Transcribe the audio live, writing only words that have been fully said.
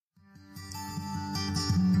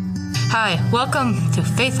Hi, welcome to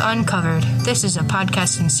Faith Uncovered. This is a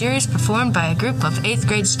podcasting series performed by a group of 8th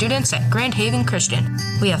grade students at Grand Haven Christian.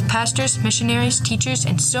 We have pastors, missionaries, teachers,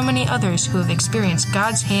 and so many others who have experienced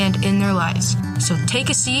God's hand in their lives. So take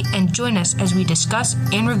a seat and join us as we discuss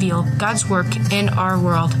and reveal God's work in our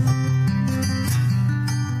world.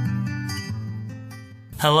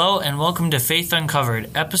 Hello and welcome to Faith Uncovered,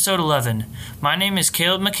 Episode 11. My name is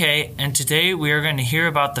McKay, and today we are going to hear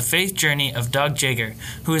about the faith journey of Jaeger,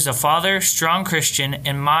 who is a father, strong Christian,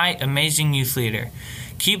 and my amazing youth leader.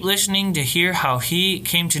 Keep listening to hear how he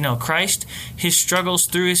came to know Christ, his struggles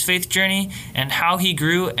through his faith journey, and how he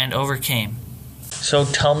grew and overcame. So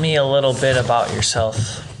tell me a little bit about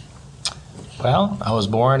yourself. Well, I was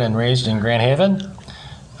born and raised in Grand Haven.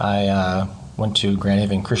 I went to Grand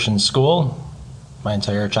Haven Christian School my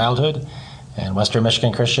entire childhood, and Western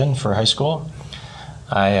Michigan Christian for high school.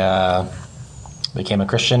 I became a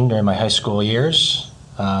Christian during my high school years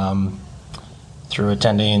through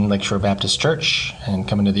attending Lakeshore Baptist Church and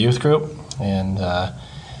coming to the youth group. And I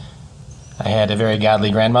had a very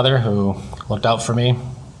godly grandmother who looked out for me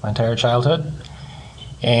my entire childhood.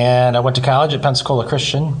 And I went to college at Pensacola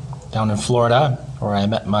Christian down in Florida, where I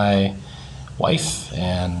met my wife,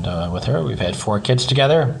 and with her we've had 4 kids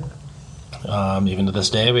together. Even to this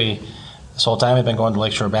day, this whole time we've been going to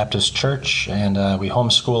Lakeshore Baptist Church, and we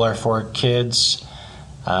homeschool our 4 kids,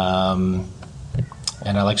 and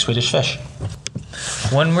I like Swedish fish.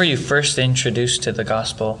 When were you first introduced to the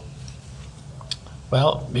gospel?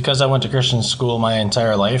 Well, because I went to Christian school my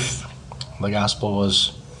entire life, the gospel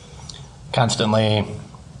was constantly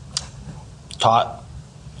taught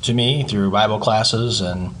to me through Bible classes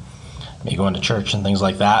and me going to church and things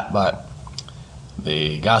like that, but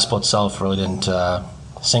the gospel itself really didn't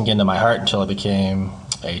sink into my heart until I became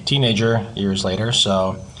a teenager years later.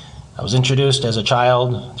 So I was introduced as a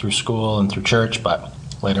child through school and through church, but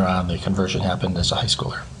later on the conversion happened as a high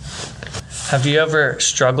schooler. Have you ever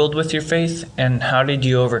struggled with your faith, and how did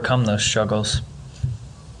you overcome those struggles?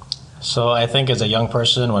 So I think as a young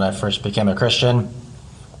person, when I first became a Christian,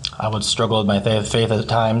 I would struggle with my faith at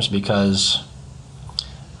times because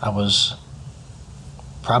I was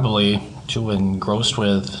probably too engrossed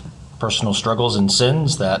with personal struggles and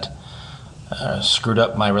sins that screwed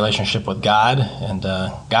up my relationship with God, and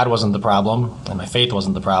God wasn't the problem, and my faith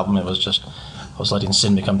wasn't the problem. It was just I was letting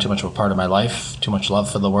sin become too much of a part of my life, too much love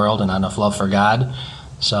for the world and not enough love for God.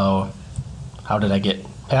 So how did I get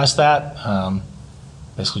past that?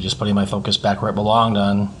 Basically just putting my focus back where it belonged,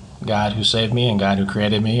 on God who saved me and God who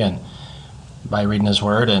created me, and by reading his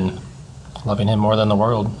word and loving him more than the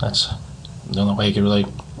world. That's the only way you could really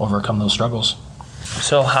overcome those struggles.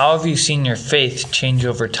 So how have you seen your faith change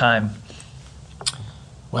over time?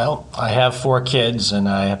 Well, I have 4 kids, and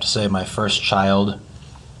I have to say my first child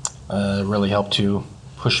really helped to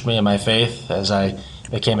push me in my faith. As I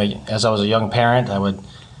was a young parent, I would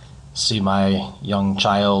see my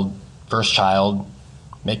first child,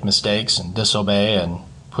 make mistakes and disobey and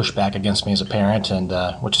push back against me as a parent, and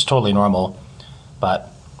which is totally normal. But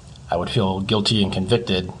I would feel guilty and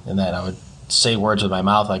convicted in that I would say words with my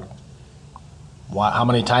mouth like, how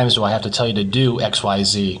many times do I have to tell you to do X, Y,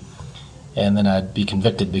 Z? And then I'd be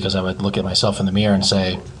convicted because I would look at myself in the mirror and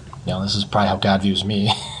say, this is probably how God views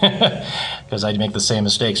me, because I'd make the same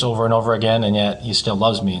mistakes over and over again, and yet he still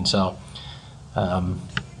loves me. And so, How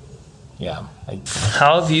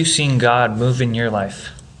have you seen God move in your life?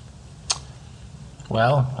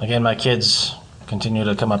 Well, again, my kids continue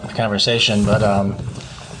to come up with conversation, but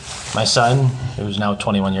my son, who's now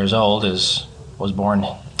 21 years old, was born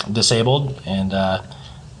disabled, and that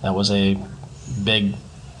was a big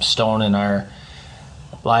stone in our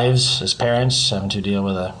lives as parents, having to deal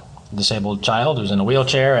with a disabled child who's in a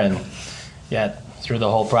wheelchair. And yet through the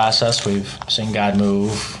whole process we've seen God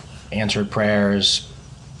move, answered prayers,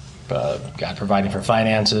 God providing for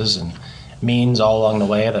finances and means all along the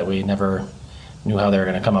way that we never knew how they were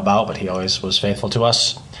going to come about, but he always was faithful to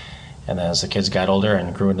us. And then as the kids got older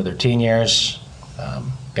and grew into their teen years,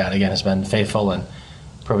 God again has been faithful and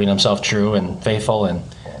proving himself true and faithful and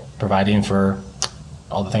providing for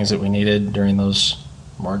all the things that we needed during those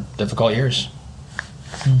more difficult years.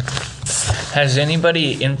 Has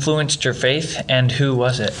anybody influenced your faith, and who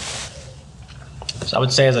was it? So I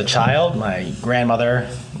would say as a child, my grandmother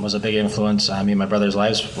was a big influence on me and my brother's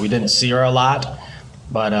lives. We didn't see her a lot,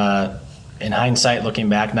 but in hindsight, looking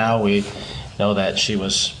back now, we know that she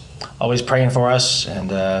was always praying for us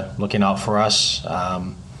and looking out for us.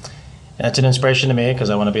 And it's an inspiration to me because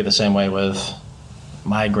I want to be the same way with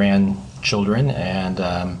my grandchildren.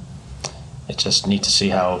 And it's just neat to see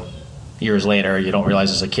how years later you don't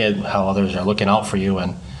realize as a kid how others are looking out for you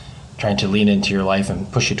and trying to lean into your life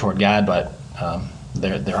and push you toward God, but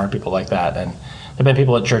there are people like that. And there have been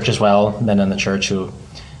people at church as well, men in the church who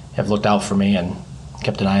have looked out for me and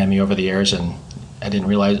kept an eye on me over the years, and I didn't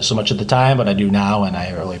realize it so much at the time, but I do now, and I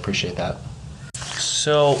really appreciate that.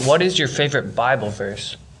 So, what is your favorite Bible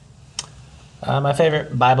verse? My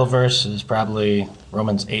favorite Bible verse is probably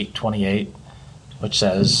Romans 8:28, which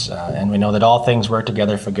says, and we know that all things work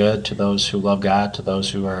together for good to those who love God, to those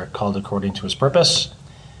who are called according to his purpose.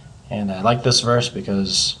 And I like this verse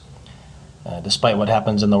because despite what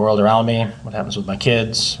happens in the world around me, what happens with my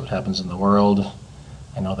kids, what happens in the world,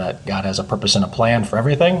 I know that God has a purpose and a plan for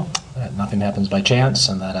everything, that nothing happens by chance,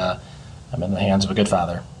 and that I'm in the hands of a good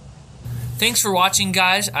Father. Thanks for watching,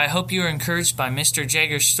 guys. I hope you were encouraged by Mr.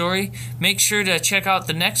 Jaeger's story. Make sure to check out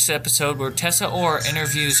the next episode where Tessa Orr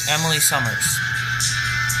interviews Emily Summers.